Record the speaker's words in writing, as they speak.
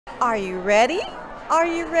Are you ready? Are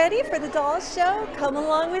you ready for the doll show? Come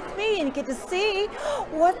along with me and get to see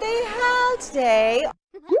what they have today.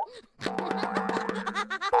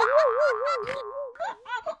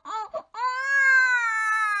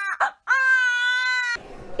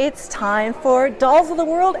 It's time for Dolls of the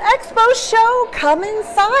World Expo Show. Come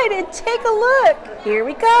inside and take a look. Here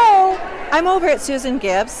we go. I'm over at Susan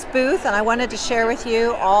Gibbs' booth and I wanted to share with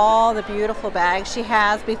you all the beautiful bags she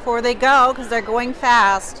has before they go because they're going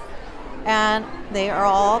fast. And they are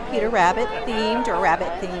all Peter Rabbit themed or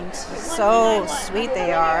rabbit themed. So sweet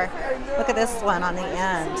they are. Look at this one on the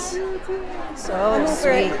end. So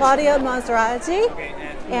sweet. Claudia Maserati.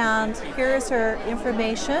 And here's her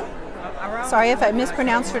information. Sorry if I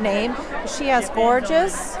mispronounced her name. She has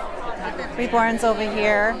gorgeous Reborns over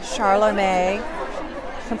here. Charlemagne.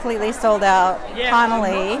 Completely sold out.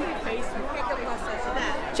 Connolly.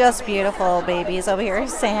 Just beautiful babies over here.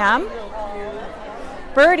 Sam.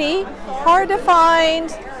 Birdie, hard to find.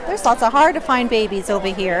 There's lots of hard to find babies over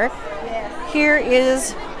here. Here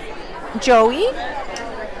is Joey.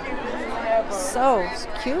 So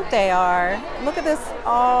cute they are. Look at this.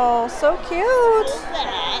 Oh, so cute.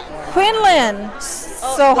 Quinlan.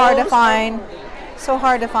 So hard to find. So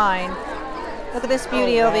hard to find. Look at this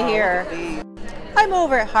beauty over here. I'm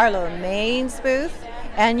over at Harlow Main's booth,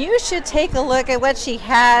 and you should take a look at what she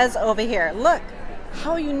has over here. Look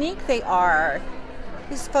how unique they are.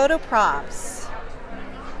 These photo props.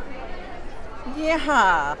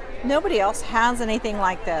 Yeah, nobody else has anything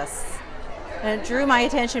like this. And it drew my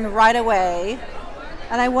attention right away.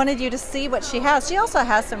 And I wanted you to see what she has. She also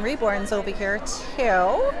has some Reborns over here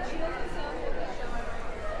too.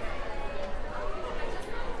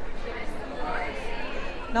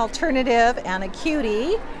 An alternative and a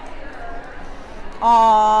cutie.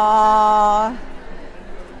 Aww.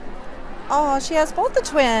 Oh, she has both the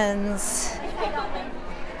twins.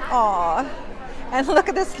 Aw, and look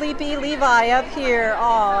at the sleepy Levi up here.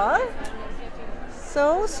 Aw,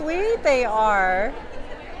 so sweet they are.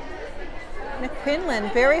 And Quinlan,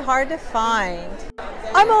 very hard to find.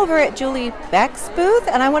 I'm over at Julie Beck's booth,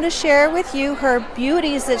 and I want to share with you her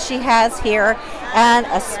beauties that she has here, and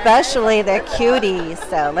especially the cuties.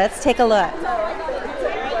 So let's take a look.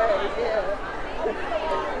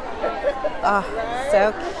 Oh,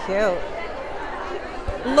 so cute.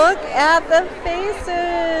 Look at the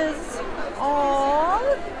faces. Aww.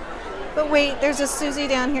 But wait, there's a Susie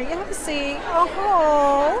down here. You have to see.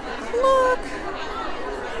 Oh,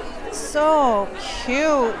 look. So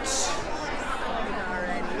cute.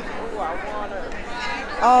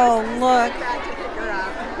 Oh, look.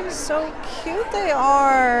 So cute they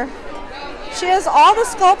are. She has all the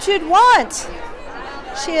sculpts you'd want.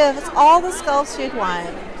 She has all the sculpts you'd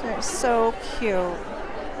want. They're so cute.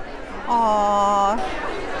 Aww.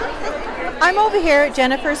 I'm over here at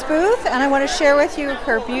Jennifer's booth, and I want to share with you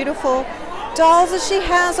her beautiful dolls that she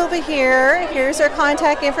has over here. Here's her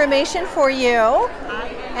contact information for you.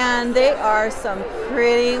 And they are some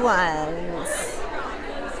pretty ones.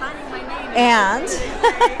 And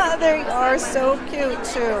they are so cute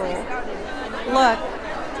too. Look.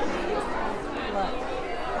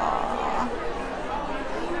 Aww.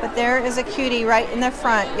 But there is a cutie right in the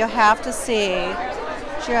front. You'll have to see.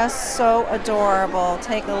 Just so adorable.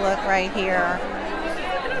 Take a look right here.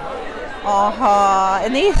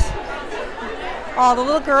 And these, oh, the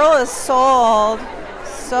little girl is sold.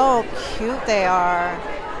 So cute they are.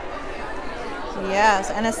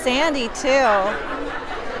 Yes, and a Sandy too.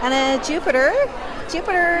 And a Jupiter.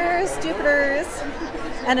 Jupiters.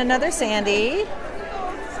 And another Sandy.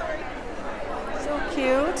 So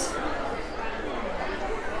cute.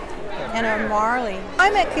 And a Marley.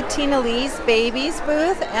 I'm at Katina Lee's baby's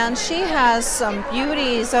booth, and she has some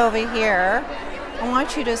beauties over here. I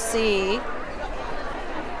want you to see.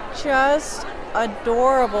 Just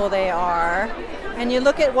adorable they are. And you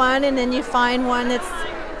look at one and then you find one that's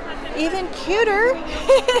even cuter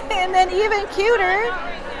and then even cuter.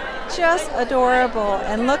 Just adorable.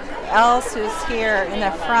 And look else who's here in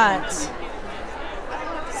the front.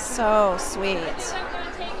 So sweet.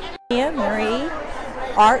 Mia Marie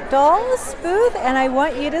Art Dolls booth, and I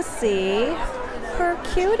want you to see her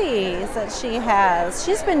cuties that she has.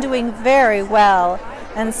 She's been doing very well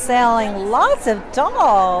and selling lots of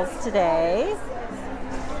dolls today,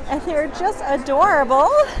 and they're just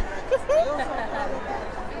adorable.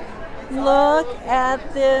 Look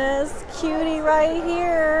at this cutie right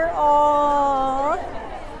here. Aww.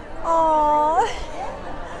 Aww.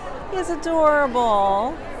 He's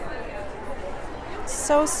adorable.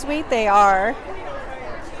 So sweet they are.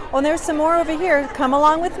 Oh, and there's some more over here. Come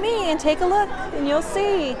along with me and take a look, and you'll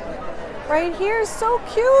see. Right here, so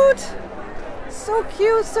cute. So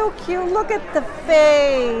cute, so cute. Look at the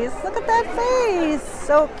face. Look at that face.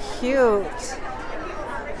 So cute.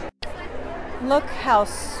 Look how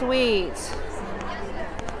sweet.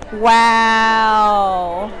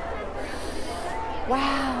 Wow.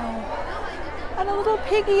 Wow. And a little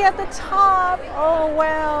piggy at the top. Oh,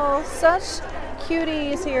 wow. Such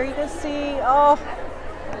cuties here. You can see. Oh,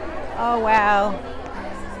 wow.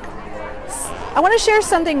 I want to share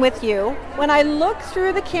something with you. When I look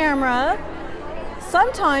through the camera,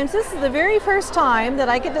 sometimes this is the very first time that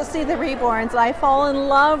I get to see the Reborns and I fall in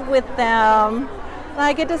love with them. And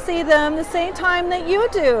I get to see them the same time that you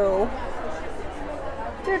do.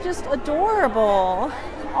 They're just adorable.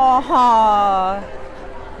 Aww.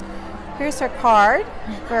 Here's her card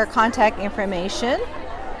for her contact information.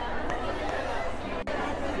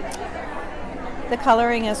 The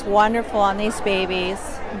coloring is wonderful on these babies.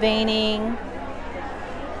 Veining.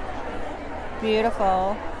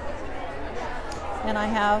 Beautiful. And I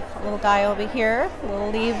have a little guy over here,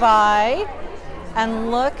 little Levi.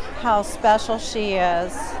 And look how special she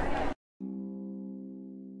is.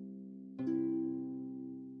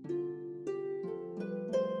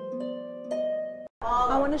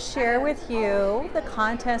 I want to share with you the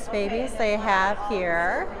contest babies they have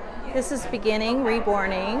here. This is beginning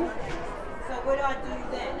reborning.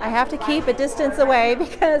 I have to keep a distance away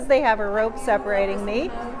because they have a rope separating me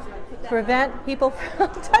to prevent people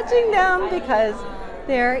from touching them because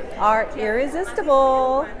they are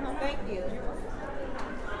irresistible.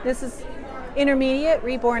 This is intermediate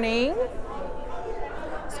reborning.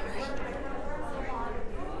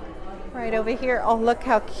 Right over here. Oh, look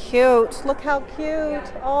how cute. Look how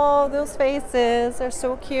cute. Oh, those faces are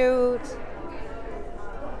so cute.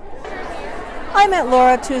 I'm at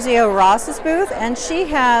Laura Tuzio Ross's booth, and she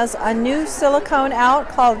has a new silicone out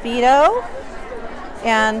called Vito,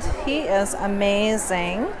 and he is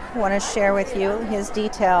amazing. I want to share with you his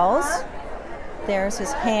details. There's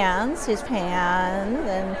his hands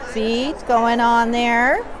and feet going on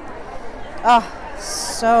there. Oh,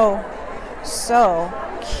 so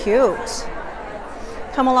cute.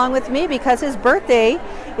 Come along with me because his birthday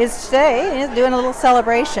is today. He's doing a little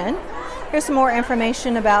celebration. Here's some more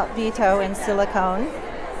information about Vito in silicone.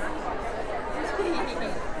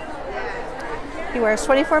 He wears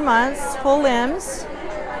 24 months, full limbs,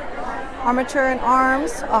 armature and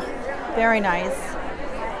arms. Oh, very nice.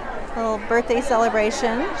 Little birthday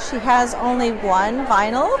celebration. She has only one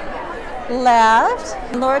vinyl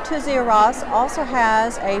left. Laura Tuzio Ross also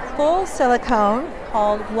has a full silicone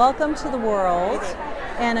called Welcome to the World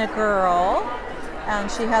and a girl. And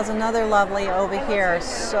she has another lovely over here.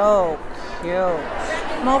 So cute.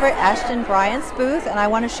 I'm over at Ashton Bryant's booth and I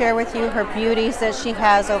want to share with you her beauties that she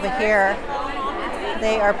has over here.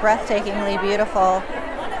 They are breathtakingly beautiful.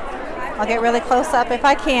 I'll get really close up if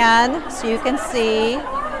I can so you can see.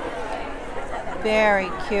 Very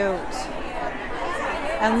cute.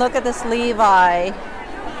 And look at this Levi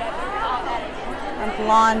and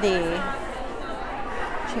Blondie.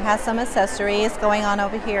 She has some accessories going on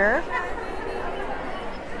over here.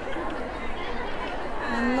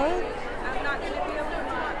 And look. I'm not going to be able to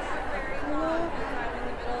talk very long. I'm in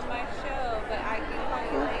the middle of my show, but I can call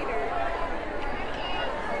you later.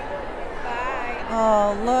 Bye. Oh,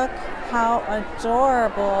 look how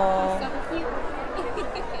adorable. So cute.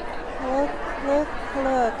 Look.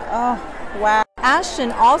 Oh, wow.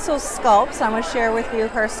 Ashton also sculpts. I'm going to share with you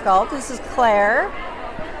her sculpt. This is Claire.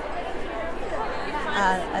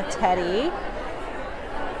 A Teddy.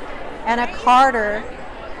 And a Carter.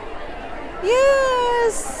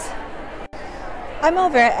 Yes! I'm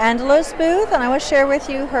over at Angela's booth and I want to share with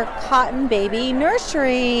you her cotton baby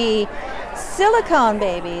nursery. Silicone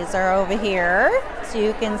babies are over here so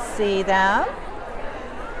you can see them.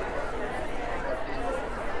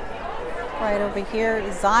 Right over here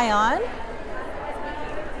is Zion.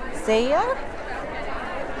 Zaya.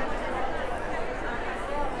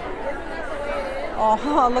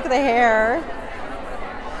 Oh, look at the hair.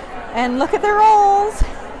 And look at the rolls.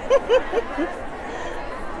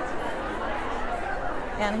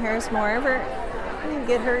 And here's more of her. You can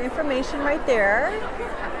get her information right there.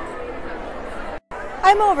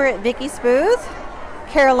 I'm over at Vicky's booth,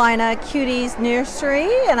 Carolina Cuties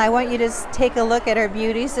Nursery, and I want you to take a look at her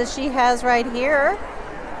beauties that she has right here.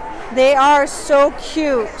 They are so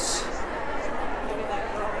cute.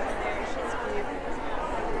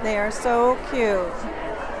 They are so cute.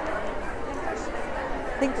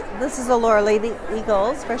 I think this is a Laura Lady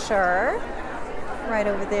Eagles for sure. Right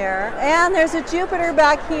over there. And there's a Jupiter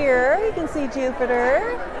back here. You can see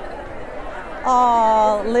Jupiter.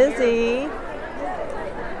 Oh, Lizzie.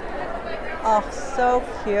 Oh, so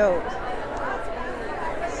cute.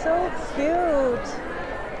 So cute.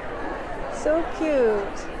 So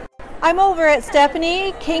cute. I'm over at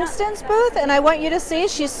Stephanie Kingston's booth, and I want you to see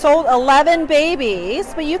she's sold 11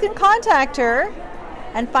 babies, but you can contact her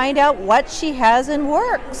and find out what she has in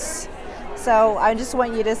works. So I just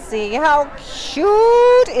want you to see how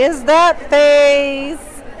cute is that face.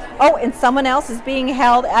 Oh, and someone else is being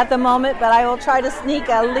held at the moment, but I will try to sneak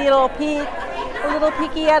a little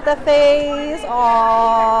peeky at the face.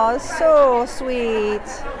 Aw, so sweet.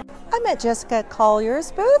 I'm at Jessica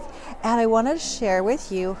Collier's booth, and I wanted to share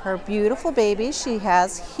with you her beautiful baby she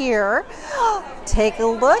has here. Take a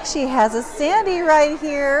look, she has a Sandy right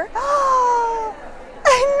here.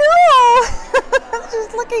 I know!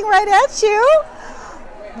 She's looking right at you.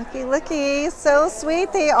 Looky, looky, so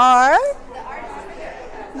sweet they are.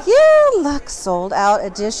 Yeah, look, sold out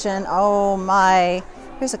edition. Oh my.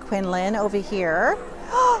 Here's a Quinlan over here.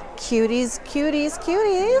 Cuties, cuties,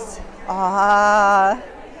 cuties. Ah.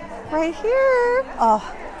 Right here. Oh,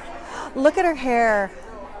 look at her hair.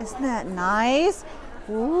 Isn't that nice?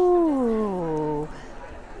 Ooh.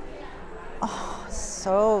 Oh,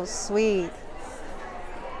 so sweet.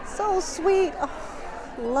 So sweet. Oh,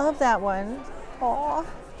 love that one. Oh.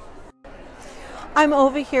 I'm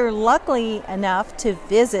over here luckily enough to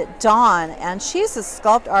visit Dawn, and she's a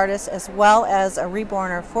sculpt artist as well as a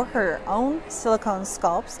reborner for her own silicone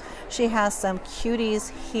sculpts. She has some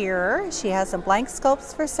cuties here. She has some blank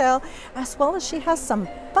sculpts for sale, as well as she has some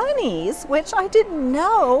bunnies, which I didn't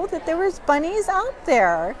know that there was bunnies out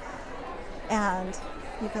there. And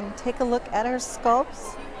you can take a look at her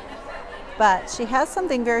sculpts. But she has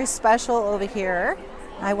something very special over here.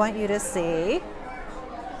 I want you to see.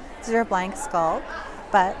 These are a blank sculpt,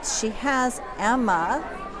 but she has Emma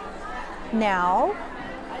now,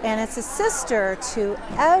 and it's a sister to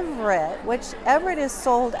Everett, which Everett is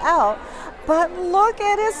sold out. But look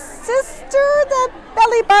at his sister, that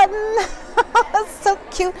belly button. That's so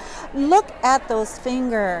cute. Look at those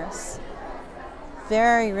fingers.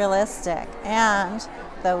 Very realistic. And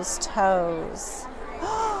those toes.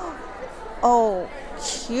 Oh,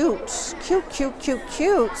 cute. Cute, cute, cute,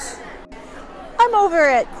 cute. I'm over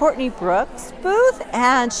at Courtney Brooks' booth,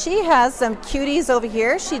 and she has some cuties over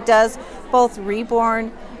here. She does both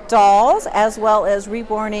reborn dolls as well as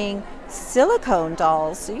reborning silicone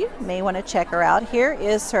dolls. So you may want to check her out. Here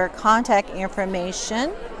is her contact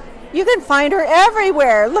information. You can find her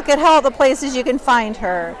everywhere. Look at all the places you can find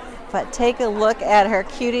her. But take a look at her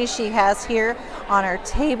cutie she has here on her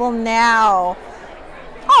table now.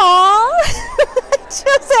 Aww!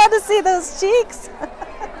 Just had to see those cheeks.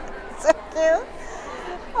 So cute.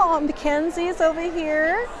 Oh, Mackenzie's over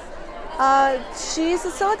here. She's a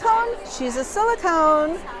silicone. She's a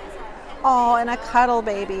silicone. Oh, and a cuddle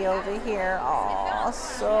baby over here. Oh,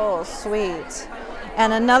 so sweet.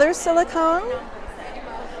 And another silicone.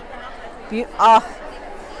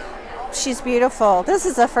 She's beautiful. This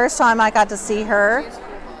is the first time I got to see her.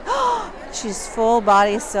 She's full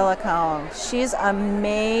body silicone. She's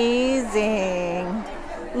amazing.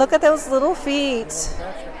 Look at those little feet.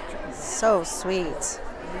 So sweet.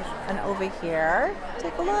 And over here,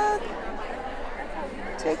 take a look.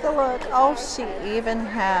 Take a look. Oh, she even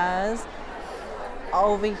has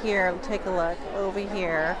over here. Take a look. Over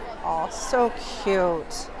here. Oh, so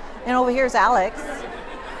cute. And over here's Alex.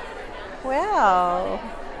 Wow.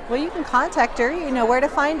 Well, you can contact her. You know where to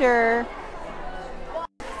find her.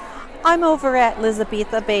 I'm over at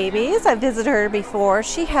Elizabetha Babies. I've visited her before.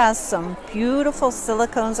 She has some beautiful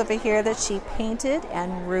silicones over here that she painted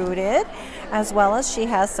and rooted, as well as she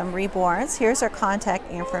has some reborns. Here's her contact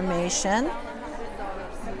information.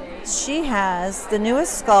 She has the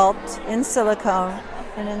newest sculpt in silicone,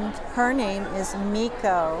 and her name is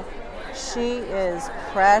Miko. She is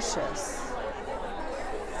precious.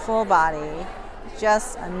 Full body.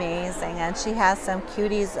 Just amazing. And she has some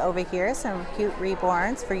cuties over here, some cute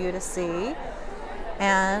reborns for you to see,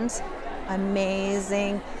 and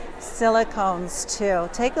amazing silicones too.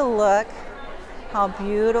 Take a look how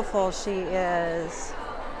beautiful she is.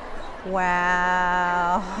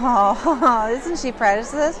 Wow. Oh, isn't she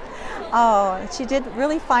precious? Oh, she did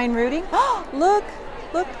really fine rooting. Oh, look,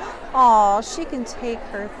 look. Oh, she can take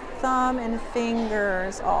her thumb and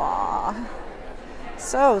fingers. Oh,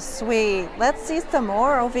 so sweet. Let's see some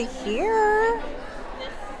more over here.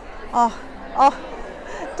 Oh, oh,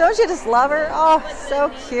 don't you just love her? Oh, so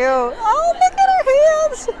cute. Oh, look at her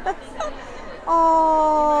hands.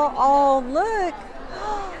 Oh, oh, look.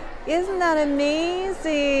 Isn't that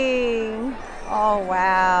amazing? Oh,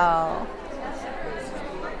 wow.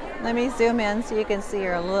 Let me zoom in so you can see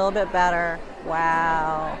her a little bit better.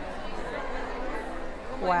 Wow.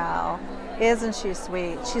 Wow. Isn't she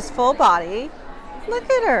sweet? She's full body. Look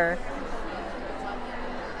at her.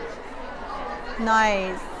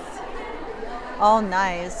 Nice. Oh,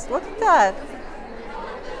 nice. Look at that.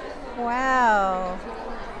 Wow.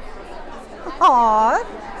 Aww.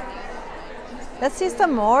 Let's see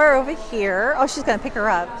some more over here. Oh, she's going to pick her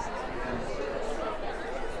up.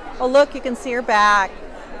 Oh, look, you can see her back.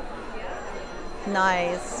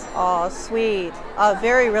 Nice. Oh, sweet. Oh,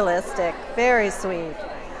 very realistic. Very sweet.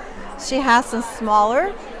 She has some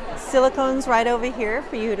smaller silicones right over here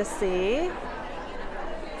for you to see.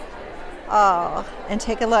 Oh, and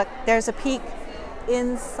take a look. There's a peek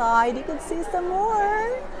inside. You can see some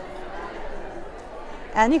more.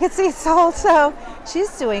 And you can see Soul, so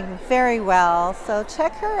she's doing very well. So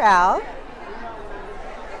check her out.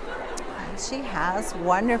 And she has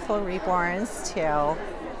wonderful reborns too.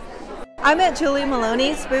 I'm at Julie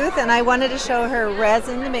Maloney's booth and I wanted to show her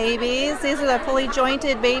resin babies. These are the fully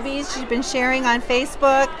jointed babies she's been sharing on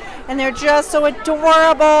Facebook, and they're just so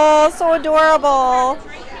adorable, so adorable.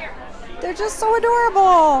 They're just so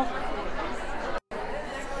adorable.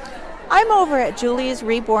 I'm over at Julie's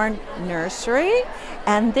Reborn Nursery,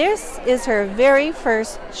 and this is her very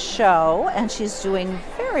first show, and she's doing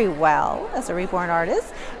very well as a reborn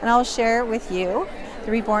artist, and I'll share with you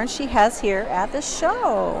the reborn she has here at the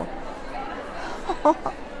show.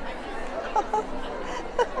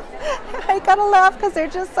 I gotta laugh because they're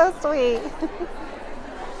just so sweet.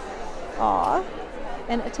 Aw.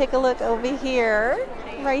 And take a look over here,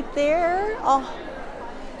 right there. Oh,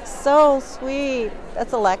 so sweet.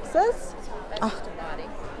 That's Alexis. Oh.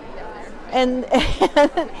 And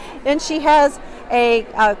and she has a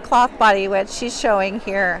cloth body, which she's showing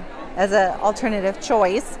here as an alternative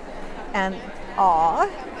choice. And aw.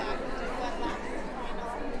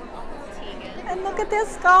 And look at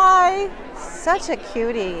this guy. Such a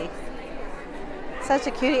cutie. Such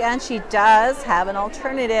a cutie. And she does have an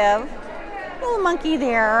alternative little monkey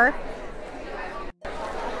there.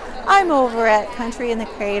 I'm over at Country in the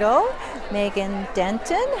Cradle. Megan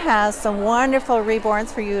Denton has some wonderful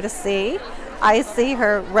reborns for you to see. I see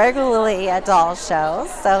her regularly at doll shows.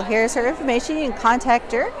 So here's her information. You can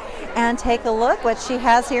contact her and take a look what she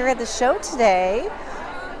has here at the show today.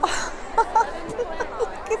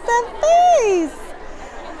 Look at that face.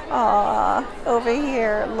 Aw, over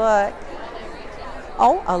here, look.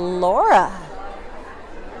 Oh, a Laura.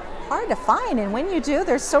 Hard to find, and when you do,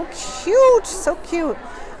 they're so cute, so cute.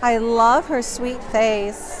 I love her sweet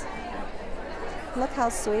face. Look how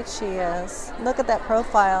sweet she is. Look at that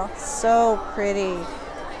profile, so pretty.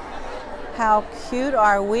 How cute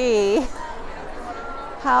are we?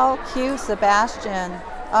 How cute, Sebastian.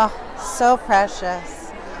 Oh, so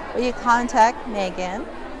precious. Will you contact Megan?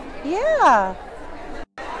 Yeah.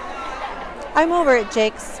 I'm over at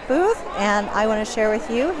Jake's booth, and I want to share with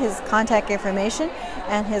you his contact information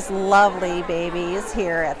and his lovely babies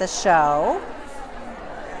here at the show.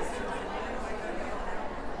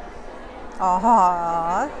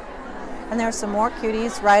 Aww. And there's some more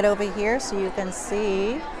cuties right over here so you can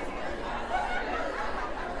see.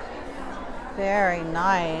 Very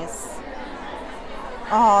nice.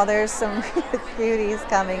 Oh, there's some cuties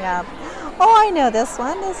coming up. Oh, I know this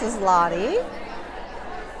one. This is Lottie.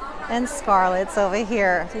 And Scarlett's over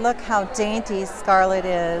here. Look how dainty Scarlett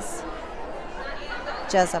is.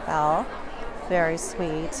 Jezebel. Very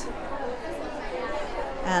sweet.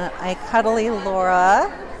 And a cuddly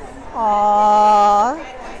Laura. Aww.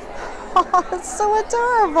 Oh, so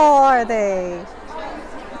adorable are they?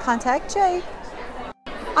 Contact Jake.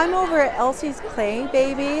 I'm over at Elsie's Clay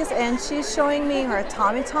Babies, and she's showing me her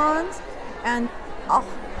automatons. And oh,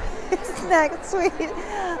 isn't that sweet?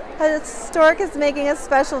 A stork is making a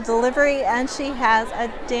special delivery, and she has a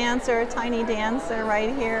dancer, a tiny dancer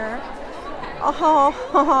right here.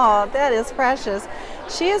 Oh, that is precious.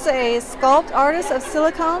 She is a sculpt artist of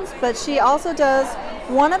silicones, but she also does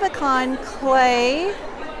one-of-a-kind clay.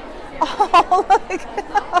 Oh, look.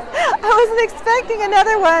 I wasn't expecting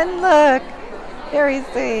another one. Look. Very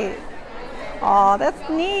sweet. Oh, that's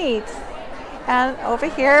neat. And over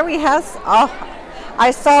here we have, oh,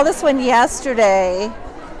 I saw this one yesterday.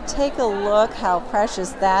 Take a look how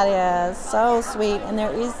precious that is. So sweet. And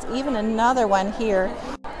there is even another one here.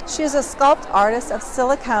 She is a sculpt artist of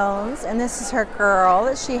silicones, and this is her girl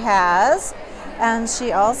that she has. And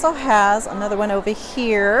she also has another one over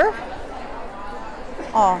here.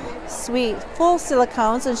 Oh, sweet. Full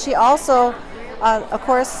silicones. And she also, of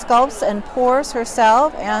course, sculpts and pours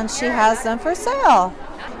herself, and she has them for sale.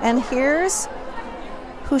 And here's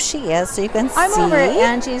who she is, so you can see. I'm over at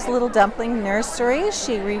Angie's Little Dumpling Nursery.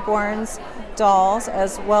 She reborns dolls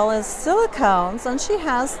as well as silicones, and she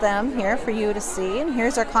has them here for you to see. And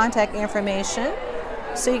here's her contact information.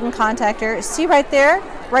 so you can contact her. See right there,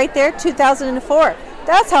 2004.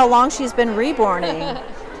 That's how long she's been reborning.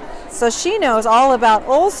 So she knows all about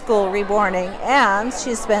old school reborning, and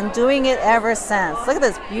she's been doing it ever since. Look at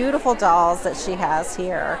these beautiful dolls that she has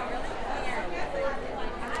here.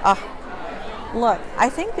 Oh, look, I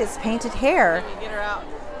think it's painted hair. Get her out.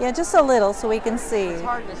 Yeah, just a little so we can see. It's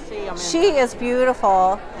hard to see. She is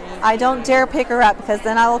beautiful. I don't dare pick her up because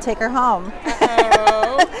then I will take her home.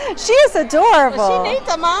 She is adorable. Well, she needs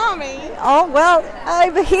a mommy. Oh, well,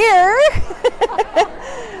 I'm here.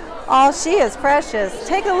 Oh, she is precious.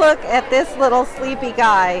 Take a look at this little sleepy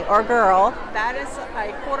guy or girl. That is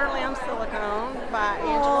a quarter lamb silicone by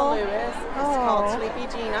Angela Lewis. It's called Sleepy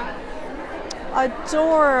Gina.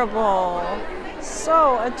 Adorable.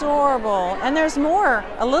 So adorable. And there's more.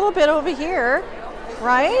 A little bit over here,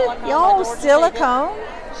 right? Oh, silicone.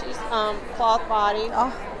 She's cloth body.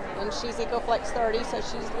 Oh. And she's EcoFlex 30, so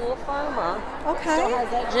she's a little firmer. Okay. Still has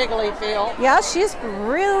that jiggly feel. Yeah, she's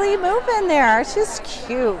really moving there. She's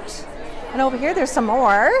cute. And over here, there's some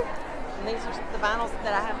more. And these are the vinyls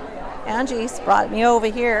that I have. Angie's brought me over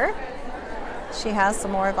here. She has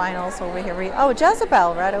some more vinyls over here. Oh,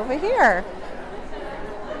 Jezebel right over here.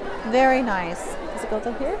 Very nice. Does it go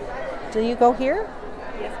to here? Do you go here?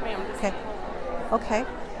 Yes, ma'am. Okay. Okay.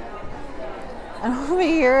 And over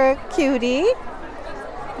here, Cutie.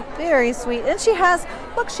 Very sweet. And she has,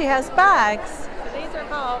 look, she has bags. So these are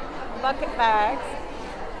called bucket bags.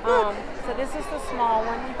 So this is the small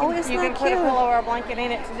one. You can put a pillow or a blanket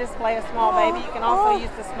in it to display a small baby. You can also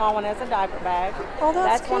use the small one as a diaper bag. Oh,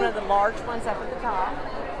 that's one of the large ones up at the top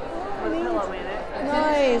with a pillow in it.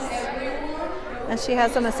 Nice. And she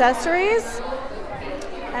has some accessories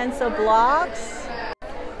and some blocks.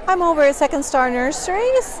 I'm over at Second Star Nursery.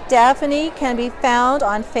 Stephanie can be found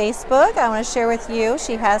on Facebook. I want to share with you,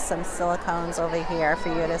 she has some silicones over here for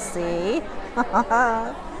you to see.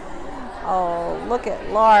 Oh, look at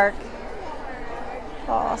Lark.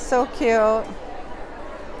 Oh, so cute.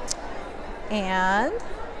 And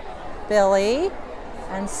Billy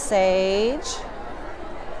and Sage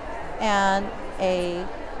and a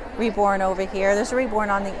reborn over here. There's a reborn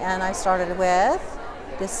on the end I started with.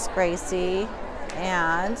 This is Gracie.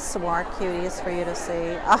 And some more cuties for you to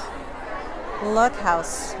see. Oh, look how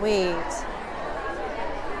sweet.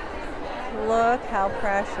 Look how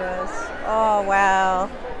precious. Oh, wow.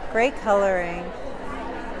 Great coloring.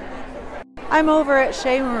 I'm over at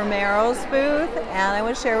Shay Romero's booth, and I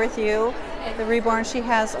want to share with you the reborn she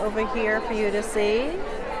has over here for you to see.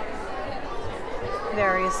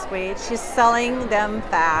 Very sweet. She's selling them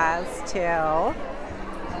fast, too.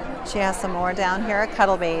 She has some more down here, a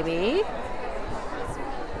cuddle baby.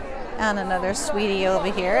 And another sweetie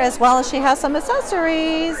over here, as well as she has some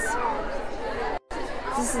accessories.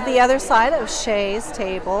 This is the other side of Shay's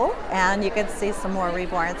table, and you can see some more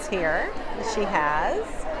reborns here that she has.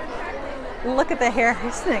 Look at the hair,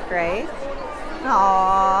 isn't it great?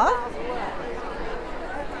 Aww.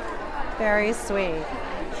 Very sweet.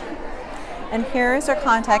 And here's her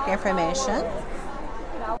contact information.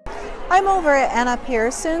 I'm over at Anna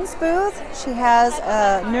Pearson's booth. She has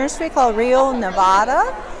a nursery called Rio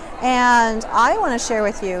Nevada. And I want to share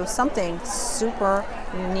with you something super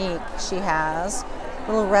unique she has.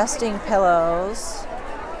 Little resting pillows.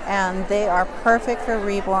 And they are perfect for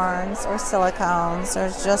reborns or silicones. They're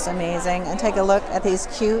just amazing. And take a look at these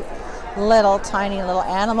cute little tiny little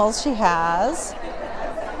animals she has.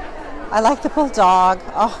 I like the bulldog.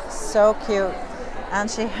 Oh, so cute. And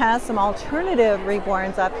she has some alternative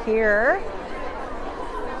reborns up here.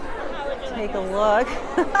 Take a look.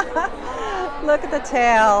 Look at the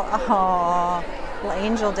tail. Oh, little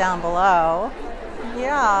angel down below.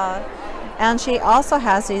 Yeah. And she also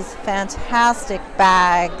has these fantastic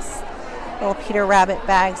bags. Little Peter Rabbit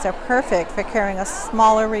bags. They're perfect for carrying a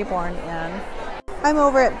smaller reborn in. I'm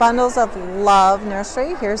over at Bundles of Love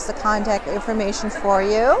Nursery. Here's the contact information for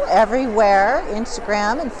you. Everywhere,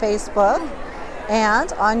 Instagram and Facebook,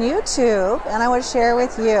 and on YouTube. And I want to share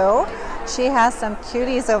with you, she has some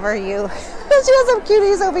cuties over you. She has some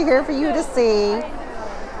cuties over here for you to see.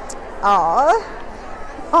 Aww.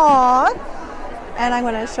 Aww. And I'm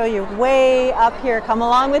going to show you way up here. Come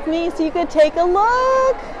along with me so you could take a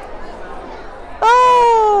look.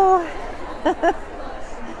 Oh.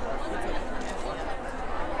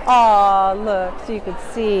 Oh, look, so you could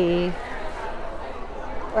see.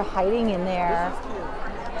 We're hiding in there.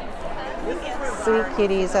 Sweet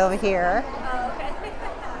kitties over here.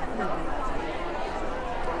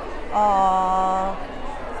 Oh,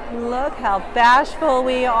 look how bashful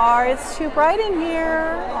we are. It's too bright in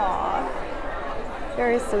here. Aw,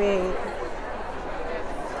 very sweet.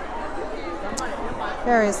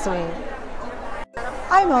 Very sweet.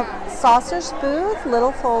 I'm a sausage booth,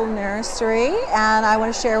 Little Fold Nursery, and I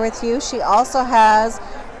want to share with you, she also has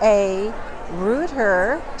a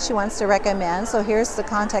rooter she wants to recommend. So here's the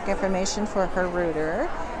contact information for her rooter,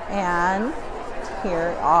 and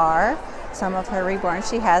here are some of her reborns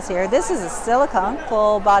she has here. This is a silicone,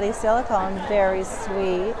 full body silicone, very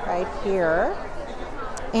sweet right here.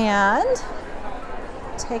 And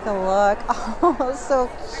take a look. Oh, so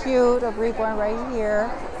cute, a reborn right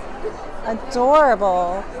here.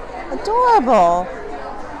 Adorable, adorable.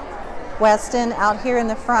 Weston out here in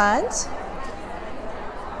the front.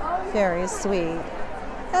 Very sweet.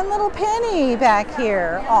 And little Penny back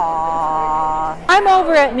here. Aww. I'm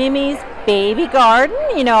over at Mimi's Baby Garden.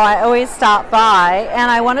 You know, I always stop by,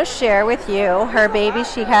 and I want to share with you her baby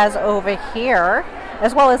she has over here,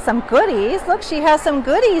 as well as some goodies. Look, she has some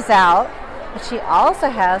goodies out, but she also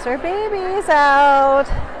has her babies out.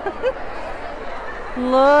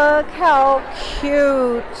 Look how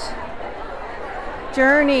cute.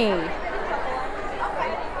 Journey.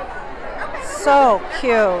 So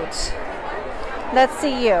cute. Let's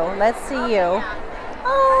see you. Let's see you.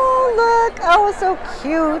 Oh, look. Oh, so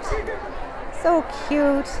cute. So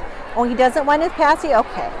cute. Oh, he doesn't want his passy?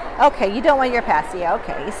 Okay. Okay, you don't want your passy.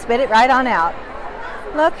 Okay, you spit it right on out.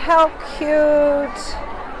 Look how cute.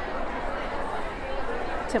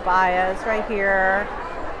 Tobias right here.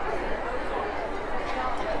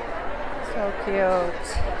 So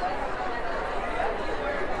cute.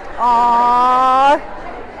 Aww.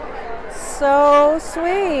 So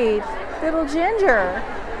sweet. Little Ginger.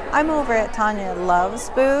 I'm over at Tanya Love's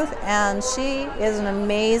booth, and she is an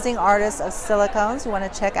amazing artist of silicones. You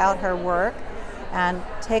want to check out her work and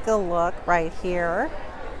take a look right here.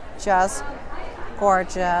 Just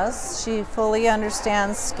gorgeous. She fully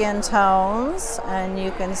understands skin tones, and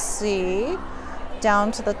you can see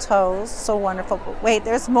down to the toes. So wonderful. But wait,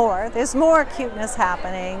 there's more. There's more cuteness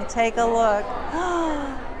happening. Take a look.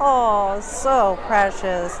 Oh, so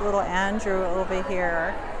precious. Little Andrew over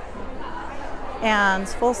here. And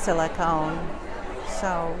full silicone.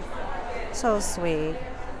 So sweet.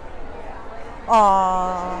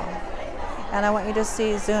 Aww. And I want you to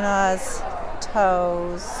see Zuna's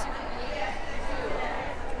toes.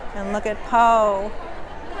 And look at Poe.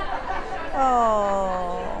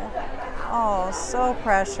 Oh, so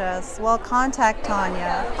precious. Well, contact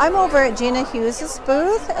Tanya. I'm over at Gina Hughes'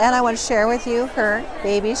 booth, and I want to share with you her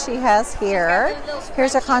baby she has here.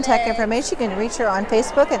 Here's her contact information. You can reach her on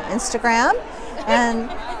Facebook and Instagram. And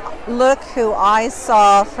look who I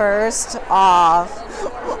saw first off.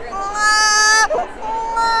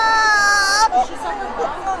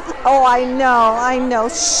 Oh, I know.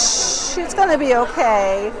 Shh, it's gonna be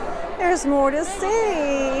okay. There's more to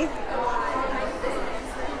see.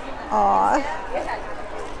 Aw.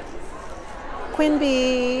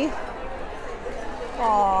 Quinby.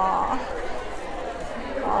 Aw.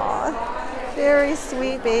 Aw. Very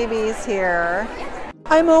sweet babies here.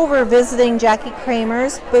 I'm over visiting Jackie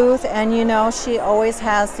Kramer's booth, and you know, she always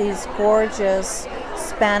has these gorgeous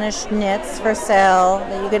Spanish knits for sale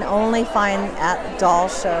that you can only find at doll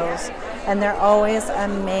shows, and they're always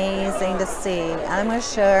amazing to see. And I'm going to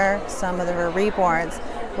share some of her reborns,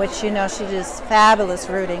 which you know she does fabulous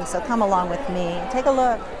rooting, so come along with me. Take a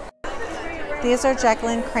look. These are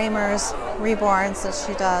Jacqueline Kramer's reborns that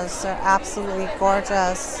she does. They're absolutely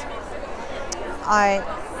gorgeous. I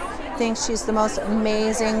think she's the most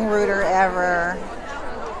amazing rooter ever.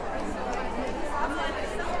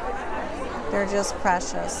 They're just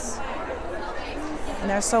precious. And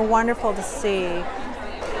they're so wonderful to see.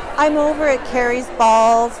 I'm over at Carrie's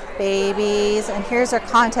Balls Babies, and here's her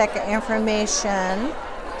contact information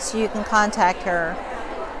so you can contact her.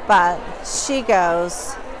 But she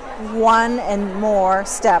goes one and more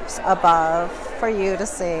steps above for you to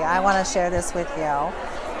see. I want to share this with you.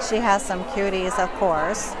 She has some cuties, of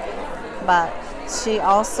course, but she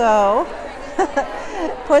also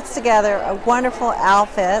puts together wonderful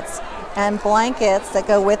outfits and blankets that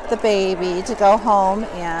go with the baby to go home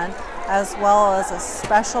in, as well as a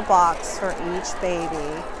special box for each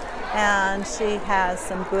baby. And she has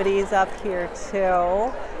some goodies up here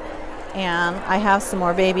too. And I have some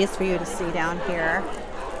more babies for you to see down here.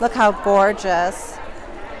 Look how gorgeous.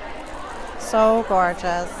 So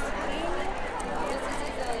gorgeous.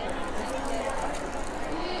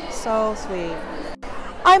 So sweet.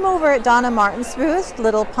 I'm over at Donna Martin's booth,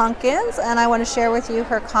 Little Pumpkins, and I want to share with you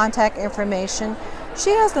her contact information.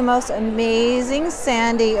 She has the most amazing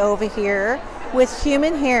Sandy over here with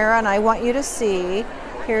human hair, and I want you to see.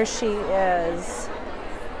 Here she is.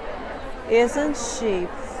 Isn't she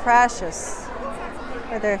precious?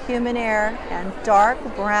 with her human hair and dark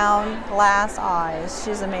brown glass eyes.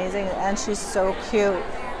 She's amazing and she's so cute.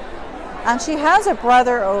 And she has a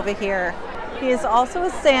brother over here. He is also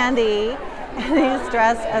a Sandy, and he's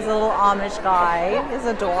dressed as a little Amish guy. He's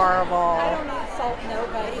adorable. I don't insult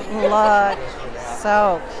nobody. Look,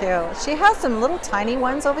 so cute. She has some little tiny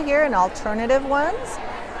ones over here and alternative ones.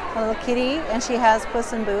 A little kitty, and she has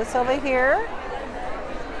Puss in Boots over here.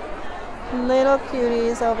 Little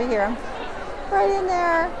cuties over here. Right in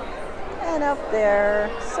there and up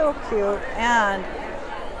there. So cute. And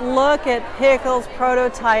look at Pickle's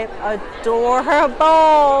prototype.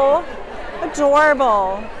 Adorable.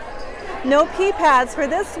 Adorable. No pee pads for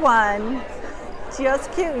this one.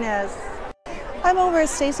 Just cuteness. I'm over at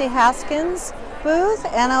Stacy Haskins' booth,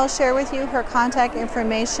 and I'll share with you her contact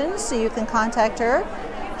information so you can contact her.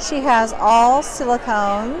 She has all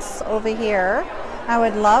silicones over here. I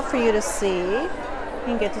would love for you to see. You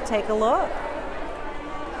can get to take a look.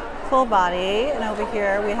 Full body, and over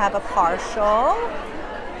here we have a partial.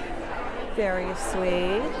 Very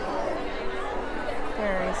sweet.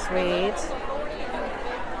 Very sweet.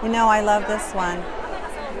 You know, I love this one.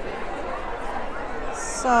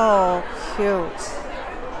 So cute.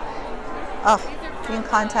 Oh, you can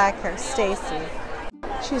contact her, Stacy.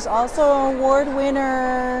 She's also an award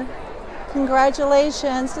winner.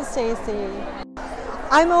 Congratulations to Stacy.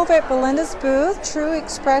 I'm over at Belinda's booth, True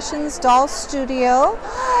Expressions Doll Studio,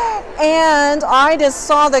 and I just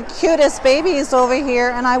saw the cutest babies over here,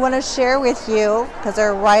 and I want to share with you because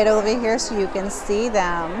they're right over here so you can see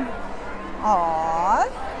them.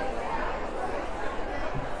 Aww.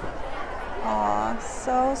 Aw,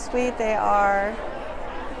 so sweet they are.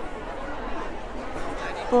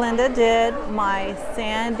 Belinda did my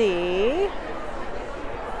Sandy,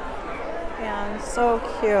 and so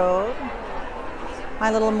cute. My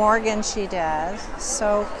little Morgan she did,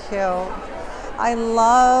 so cute. I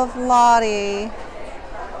love Lottie,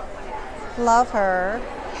 love her,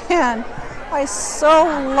 and I so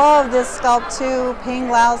love this sculpt too, Ping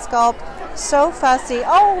Lao sculpt. So fussy.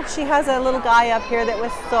 Oh, she has a little guy up here that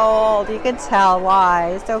was sold. You can tell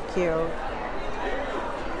why. So cute.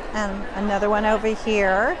 And another one over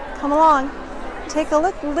here. Come along. Take a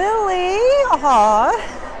look. Lily. Aw.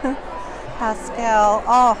 Pascal.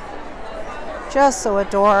 Oh, just so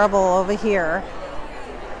adorable over here.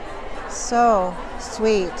 So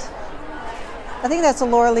sweet. I think that's a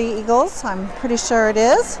Laura Lee Eagles. I'm pretty sure it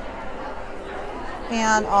is.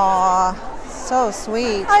 And aw. So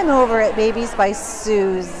sweet. I'm over at Babies by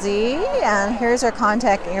Susie, and here's her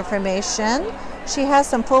contact information. She has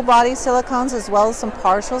some full body silicones as well as some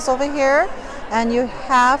partials over here, and you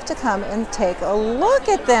have to come and take a look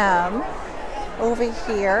at them. Over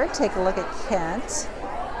here, take a look at Kent.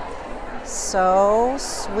 So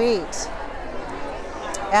sweet.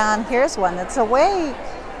 And here's one that's awake.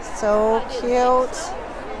 So cute.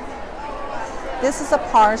 This is a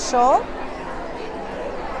partial.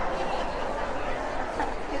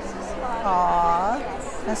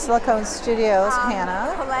 Aww. And Silicone Studios,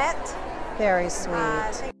 Hannah. Colette. Very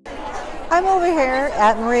sweet. I'm over here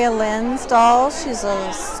at Maria Lynn's doll. She's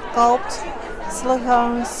a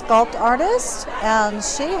silicone sculpt artist, and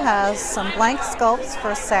she has some blank sculpts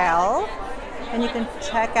for sale. And you can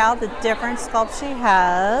check out the different sculpts she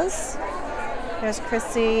has. There's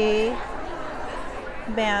Chrissy,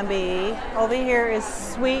 Bambi. Over here is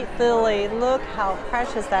Sweet Lily. Look how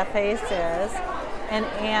precious that face is. And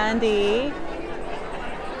Andy,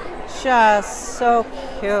 just so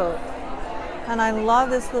cute. And I love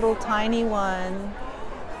this little tiny one,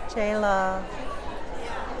 Jayla,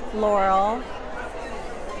 Laurel.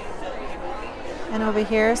 And over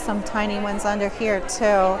here, some tiny ones under here too.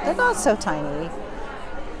 They're not so tiny.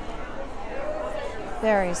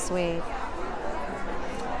 Very sweet.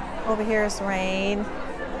 Over here is Rain,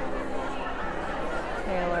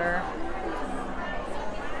 Taylor.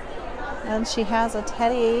 And she has a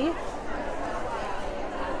teddy.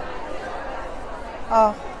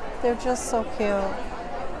 Oh, they're just so cute.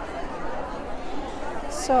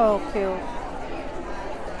 So cute.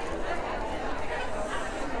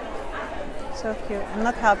 So cute. And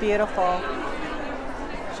look how beautiful.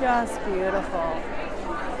 Just beautiful.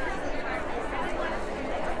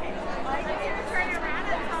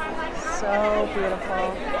 So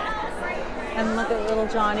beautiful. And look at little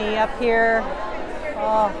Johnny up here.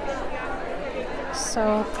 Oh.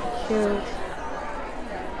 So cute.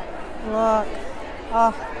 Look.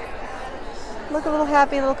 Oh. Look at little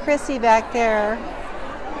happy little Chrissy back there.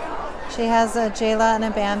 She has a Jayla and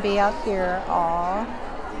a Bambi out here. Aw.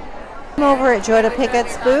 I'm over at Joyda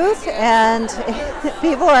Pickett's booth, and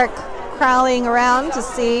people are crowding around to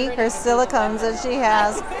see her silicones that she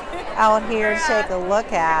has out here to take a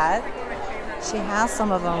look at. She has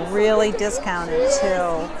some of them really discounted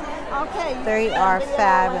too. They are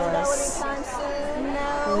fabulous.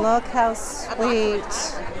 Look how sweet.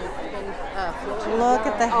 Look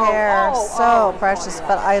at the hair, so precious.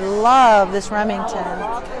 But I love this Remington.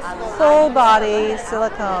 Full body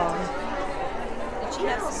silicone.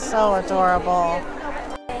 So adorable.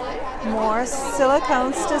 More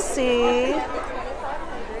silicones to see.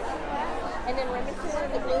 And then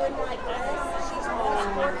Remington, the blue and white dress.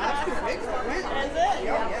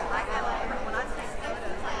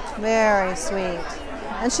 Very sweet.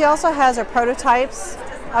 And she also has her prototypes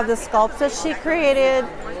of the sculpts that she created,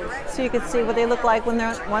 so you can see what they look like when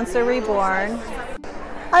once they're reborn.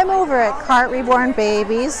 I'm over at Cart Reborn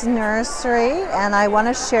Babies Nursery, and I want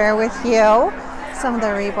to share with you some of the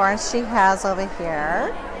reborns she has over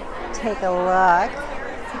here. Take a look.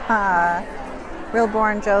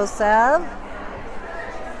 Reborn Joseph,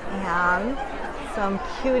 and some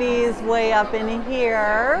cuties way up in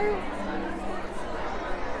here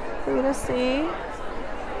for you to see.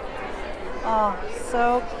 Oh,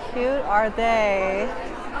 so cute are they.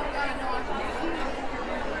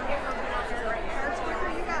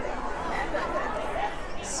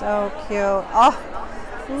 So cute. Oh,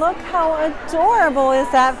 look how adorable is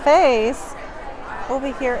that face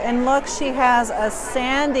over here. And look, she has a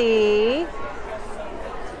Sandy.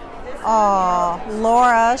 Oh,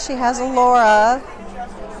 Laura. She has a Laura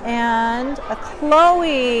and a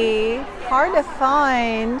Chloe. Hard to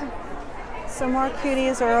find. Some more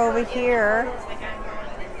cuties are over here.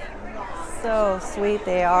 So sweet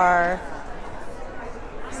they are.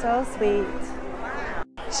 So sweet.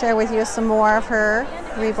 Share with you some more of her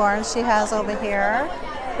reborns she has over here.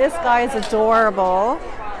 This guy is adorable.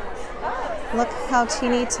 Look how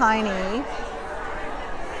teeny tiny.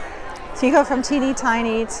 So you go from teeny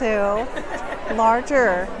tiny to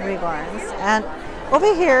larger reborns. And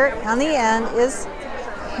over here on the end is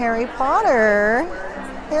Harry Potter.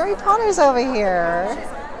 Harry Potter's over here.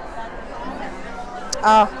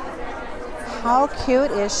 Oh, how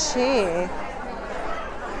cute is she?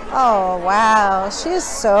 Oh, wow, she's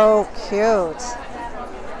so cute.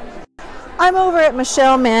 I'm over at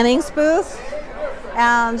Michelle Manning's booth,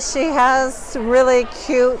 and she has really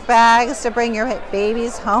cute bags to bring your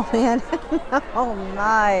babies home in. Oh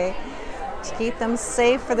my, to keep them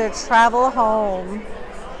safe for their travel home.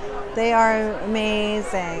 They are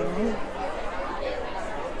amazing.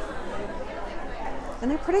 And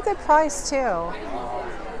they're pretty good price too.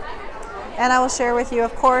 And I will share with you,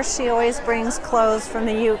 of course, she always brings clothes from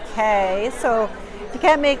the UK. So if you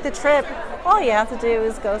can't make the trip, all you have to do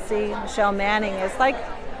is go see Michelle Manning. It's like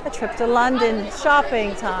a trip to London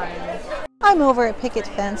shopping time. I'm over at Picket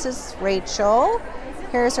Fence's Rachel.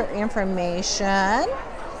 Here's her information,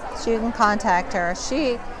 so you can contact her.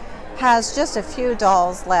 She has just a few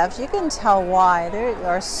dolls left. You can tell why. They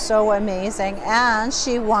are so amazing. And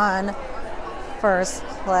she won first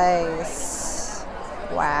place.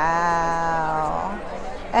 Wow.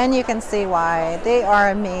 And you can see why. They are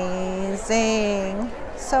amazing.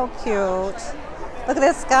 So cute. Look at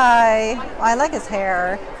this guy. Oh, I like his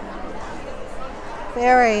hair.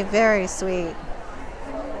 Very, very sweet.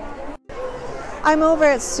 I'm over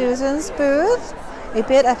at Susan's booth. A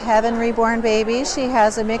bit of Heaven Reborn Baby. She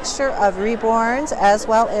has a mixture of reborns as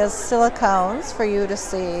well as silicones for you to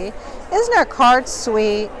see. Isn't her card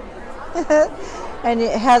sweet? And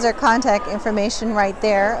it has her contact information right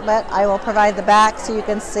there, but I will provide the back so you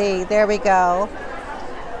can see. There we go.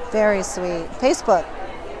 Very sweet. Facebook.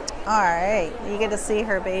 All right, you get to see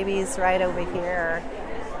her babies right over here.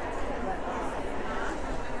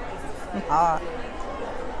 Oh.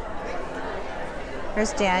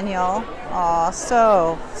 Here's Daniel. Oh,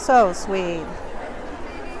 so sweet.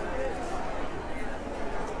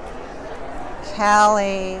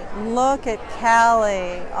 Callie. Look at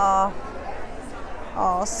Callie.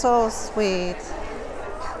 Oh, so sweet.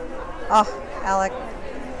 Oh, Alec.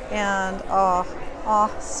 And oh,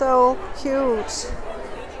 so cute.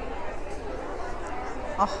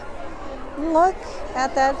 Oh, look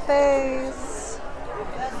at that face.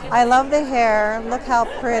 I love the hair. Look how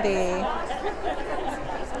pretty.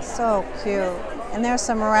 So cute. And there's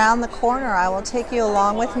some around the corner. I will take you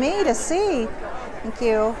along with me to see. Thank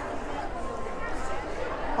you.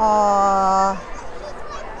 Oh,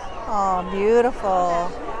 beautiful.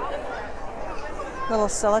 Little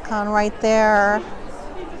silicone right there.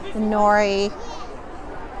 Nori.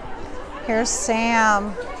 Here's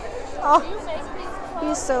Sam. Oh,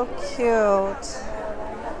 he's so cute.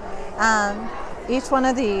 Each one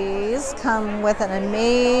of these come with an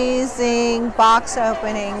amazing box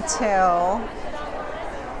opening too.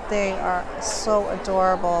 They are so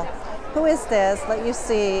adorable. Who is this? Let you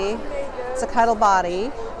see. It's a cuddle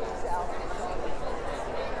body.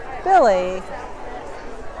 Billy.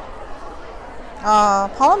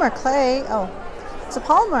 Polymer clay. Oh, it's a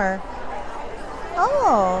polymer.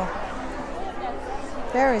 Oh,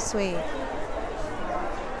 very sweet.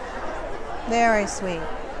 Very sweet.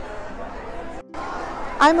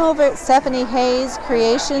 I'm over at Stephanie Hayes'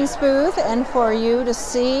 Creations booth, and for you to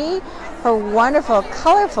see her wonderful,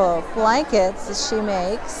 colorful blankets that she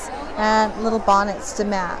makes and little bonnets to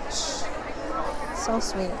match. So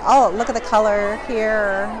sweet. Oh, look at the color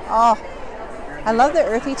here. Oh, I love the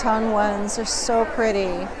earthy tone ones. They're so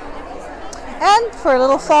pretty. And for a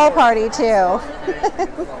little fall party too.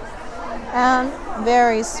 And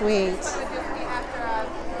very sweet.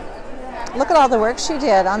 Look at all the work she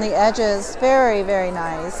did on the edges. Very, very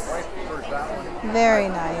nice. Very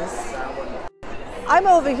nice. I'm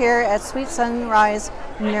over here at Sweet Sunrise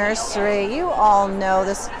Nursery. You all know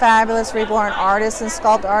this fabulous Reborn artist and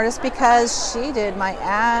sculpt artist because she did my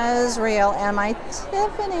Azrael and my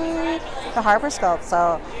Tiffany, the Harper sculpt.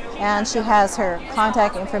 So, and she has her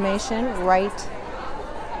contact information right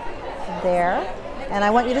there. And I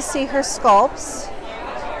want you to see her sculpts.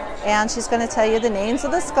 And she's going to tell you the names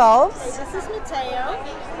of the sculpts. This is Mateo,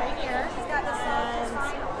 right here. He's got the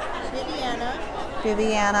sons. Viviana.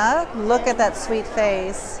 Viviana, look at that sweet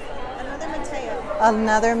face. Another Mateo.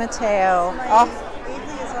 Another Mateo.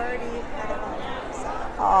 Avery is already at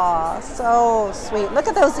home. Oh, so sweet. Look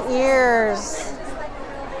at those ears.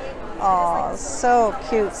 Oh, so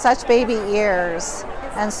cute. Such baby ears.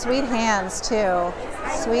 And sweet hands too.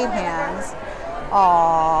 Sweet hands.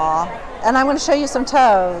 Aw. And I'm going to show you some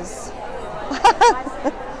toes.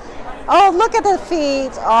 Oh, look at the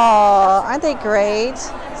feet. Oh, aren't they great?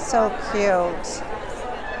 So cute.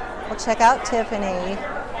 Well, check out Tiffany.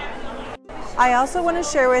 I also want to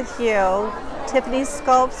share with you Tiffany's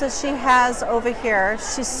sculpts that she has over here.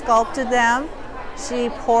 She sculpted them. She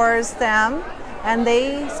pours them. And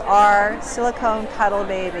these are silicone cuddle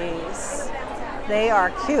babies. They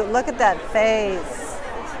are cute. Look at that face.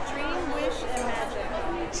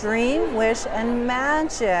 Dream, Wish, and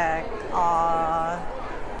Magic. Aww.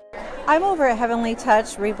 I'm over at Heavenly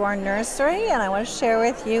Touch Reborn Nursery, and I want to share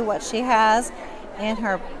with you what she has in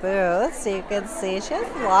her booth so you can see. She has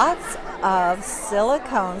lots of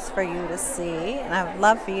silicones for you to see, and I would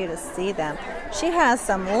love for you to see them. She has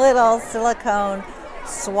some little silicone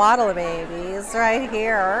swaddle babies right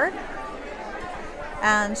here.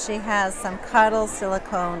 And she has some cuddle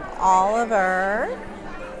silicone Oliver.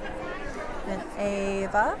 And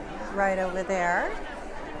Ava right over there,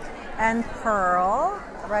 and Pearl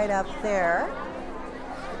right up there.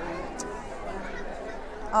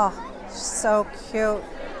 Oh, so cute.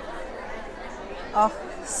 Oh,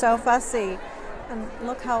 so fussy. And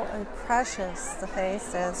look how precious the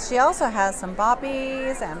face is. She also has some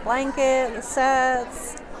boppies and blanket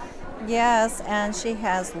sets. Yes, and she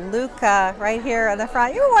has Luca right here in the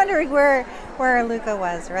front. You were wondering where Luca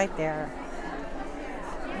was, right there.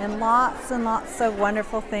 And lots of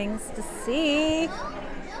wonderful things to see.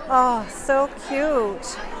 Oh, so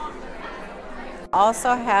cute.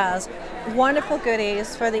 Also has wonderful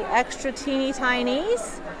goodies for the extra teeny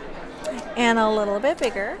tinies, and a little bit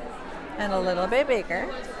bigger, and a little bit bigger.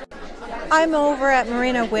 I'm over at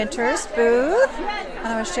Marina Winter's booth, and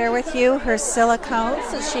I will share with you her silicones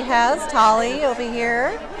that she has. Tolly over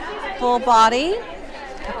here, full body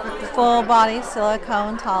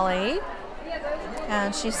silicone Tolly.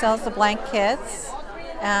 And she sells the blankets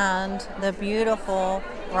and the beautiful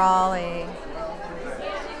Raleigh.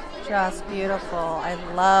 Just beautiful. I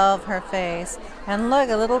love her face. And look,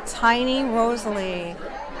 a little tiny Rosalie.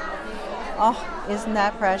 Oh, isn't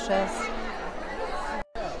that precious?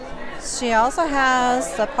 She also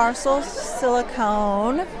has the Parcel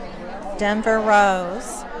Silicone Denver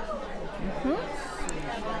Rose.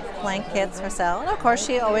 Blankets for sale, and of course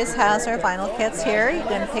she always has her vinyl kits here. You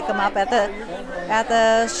can pick them up at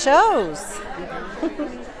the shows.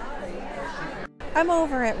 I'm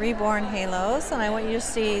over at Reborn Halos, and I want you to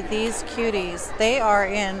see these cuties. They are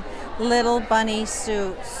in little bunny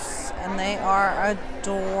suits, and they are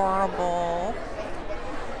adorable.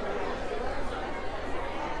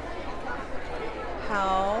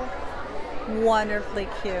 How wonderfully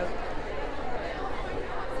cute.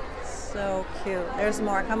 So cute. There's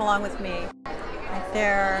more. Come along with me. Right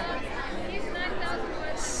there.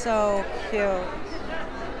 So cute.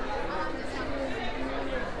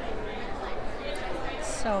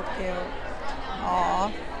 So cute.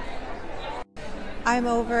 Aw. I'm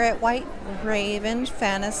over at White Raven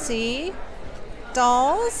Fantasy,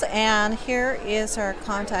 dolls, and here is her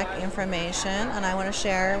contact information, and I want to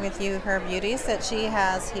share with you her beauties that she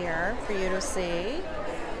has here for you to see.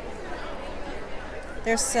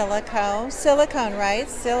 There's silicone, right?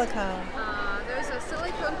 Silicone. There's a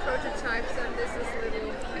silicone prototypes, and this is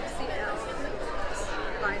little pixie elf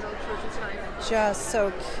vinyl prototype. Just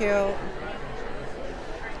so cute.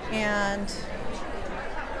 And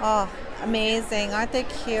oh, amazing. Aren't they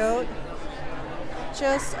cute?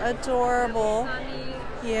 Just adorable. Sunny,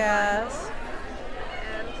 Yes.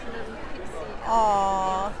 and little pixie.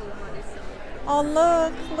 Aw. Oh,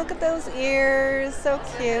 look at those ears. So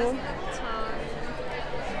cute.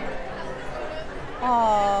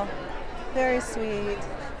 Oh, very sweet.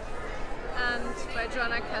 And by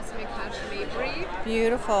Joanna Kashmir.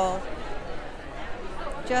 Beautiful.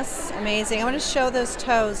 Just amazing. I want to show those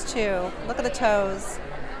toes too. Look at the toes.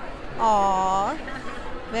 Aw,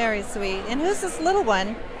 very sweet. And who's this little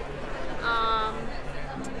one? I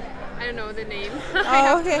don't know the name.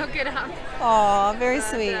 Oh, okay. Look it up. Aw, very But,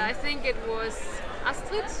 sweet. I think it was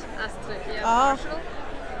Astrid, yeah, Oh. Marshall.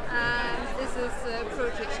 And this is a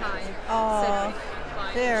prototype Oh, set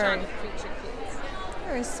by very. Giant Creature Kids.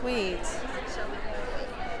 Very sweet.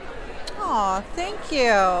 Aw, thank you.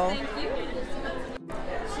 Thank you.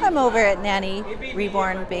 I'm over at Nanny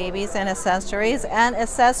Reborn Babies and Accessories. And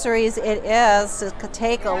accessories it is to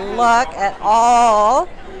take a look at all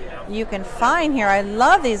you can find here. I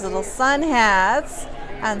love these little sun hats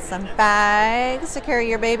and some bags to carry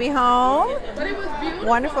your baby home.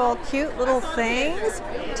 Wonderful, cute little things.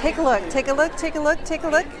 Take a look, take a look, take a look, take a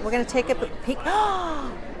look. We're going to take a peek.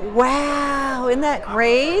 Wow, isn't that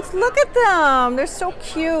great? Look at them. They're so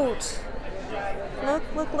cute. Look,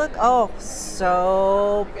 look, look. Oh,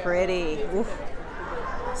 so pretty. Oof.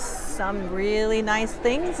 Some really nice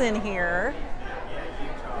things in here.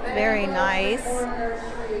 Very nice.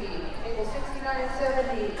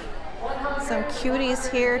 Some cuties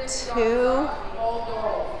here too.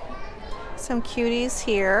 Some cuties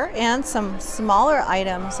here and some smaller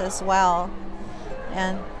items as well.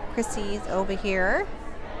 And Chrissy's over here,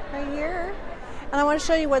 right here. And I want to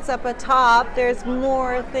show you what's up atop. There's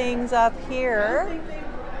more things up here.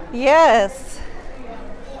 Yes.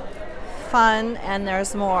 Fun, and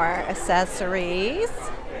there's more accessories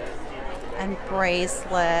and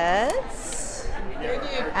bracelets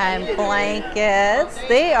and blankets.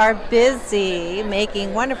 They are busy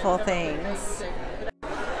making wonderful things.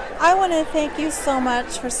 I want to thank you so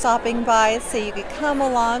much for stopping by so you could come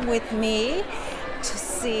along with me to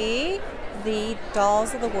see the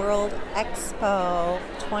Dolls of the World Expo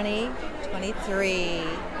 2023.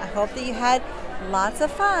 I hope that you had lots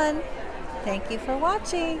of fun. Thank you for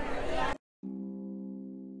watching.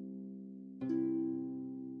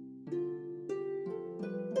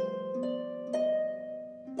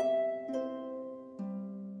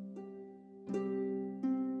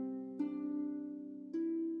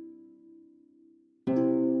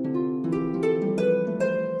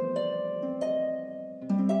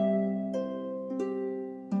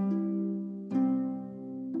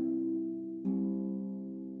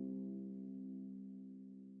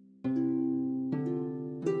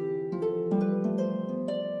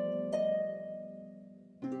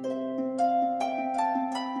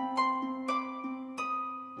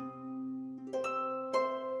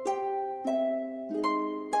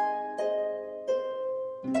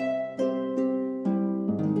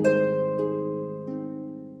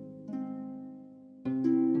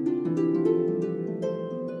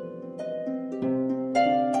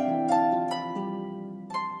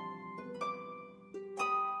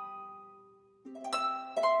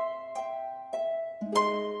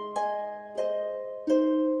 Bye.